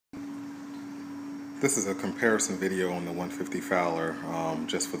This is a comparison video on the 150 Fowlr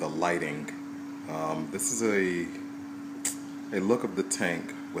just for the lighting. This is a look of the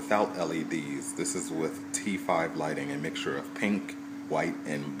tank without LEDs. This is with T5 lighting, a mixture of pink, white,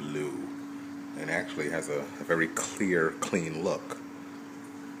 and blue. And actually has a very clear, clean look.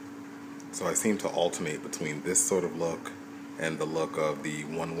 So I seem to alternate between this sort of look and the look of the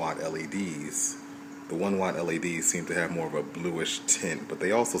 1-watt LEDs. The 1-watt LEDs seem to have more of a bluish tint, but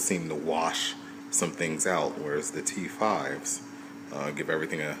they also seem to wash some things out, whereas the T5s give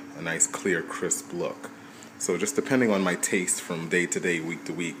everything a nice, clear, crisp look. So just depending on my taste from day to day, week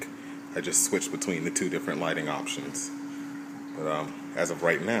to week, I just switch between the two different lighting options. But as of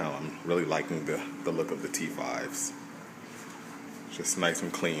right now, I'm really liking the look of the T5s. Just nice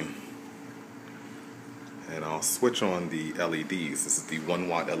and clean. And I'll switch on the LEDs. This is the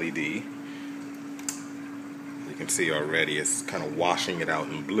 1-watt LED. You can see already it's kind of washing it out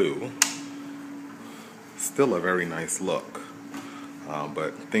in blue. Still a very nice look,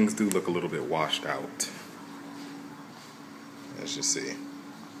 but things do look a little bit washed out, as you see.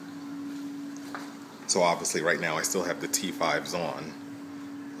 So obviously right now I still have the T5s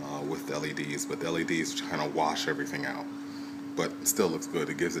on with the LEDs, but the LEDs kind of wash everything out. But it still looks good.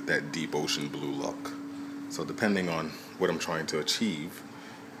 It gives it that deep ocean blue look. So depending on what I'm trying to achieve,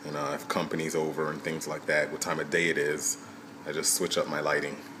 and if company's over and things like that, what time of day it is, I just switch up my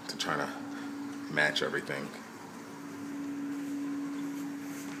lighting to try to match everything.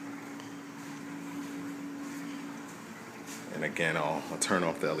 And again, I'll turn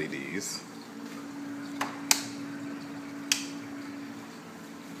off the LEDs.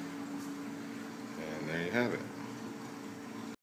 And there you have it.